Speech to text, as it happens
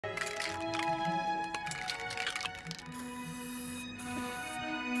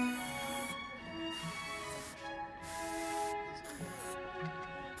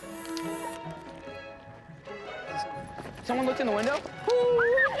Someone looked in the window?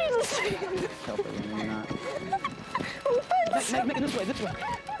 Help it, you're not. Make it this way, this way.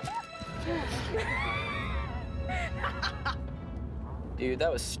 Dude,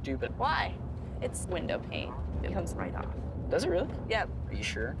 that was stupid. Why? It's window paint. It comes right off. Does it really? Yep. Are you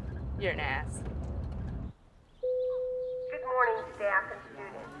sure? You're an ass. Good morning, staff and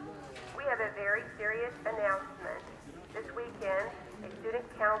students. We have a very serious announcement. This weekend, a student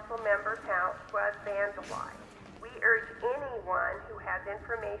council member's house was vandalized. We urge anyone who has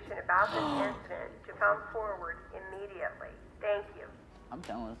information about this incident to come forward immediately. Thank you. I'm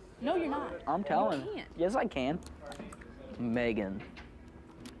telling. No, you're not. I'm telling. You can't. Yes, I can. Megan,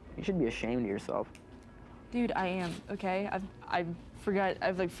 you should be ashamed of yourself. Dude, I am, okay? I've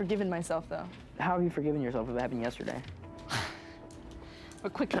forgiven myself, though. How have you forgiven yourself if it happened yesterday? A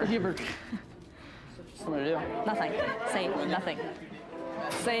quick forgiver. What's I'm gonna do? Nothing. Say nothing.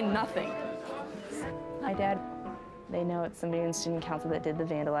 Say nothing. My dad, they know it's somebody in student council that did the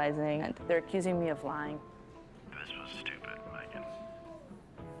vandalizing, and they're accusing me of lying. This was stupid, Megan.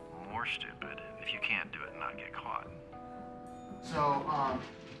 More stupid if you can't do it and not get caught. So,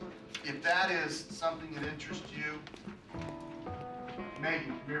 if that is something that interests you, Megan,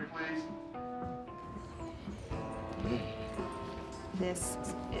 come here, please. This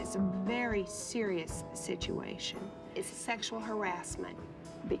is a very serious situation. It's sexual harassment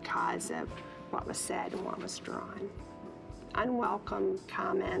because of what was said and what was drawn. Unwelcome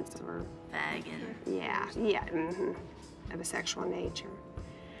comments or... Bagging. Yeah, of a sexual nature.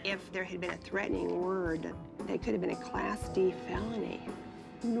 If there had been a threatening word, they could have been a Class D felony.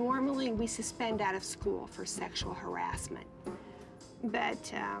 Normally, we suspend out of school for sexual harassment.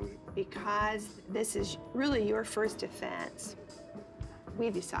 But because this is really your first offense, we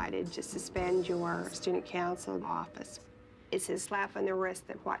decided to suspend your student council office. It's a slap on the wrist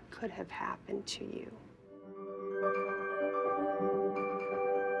that what could have happened to you.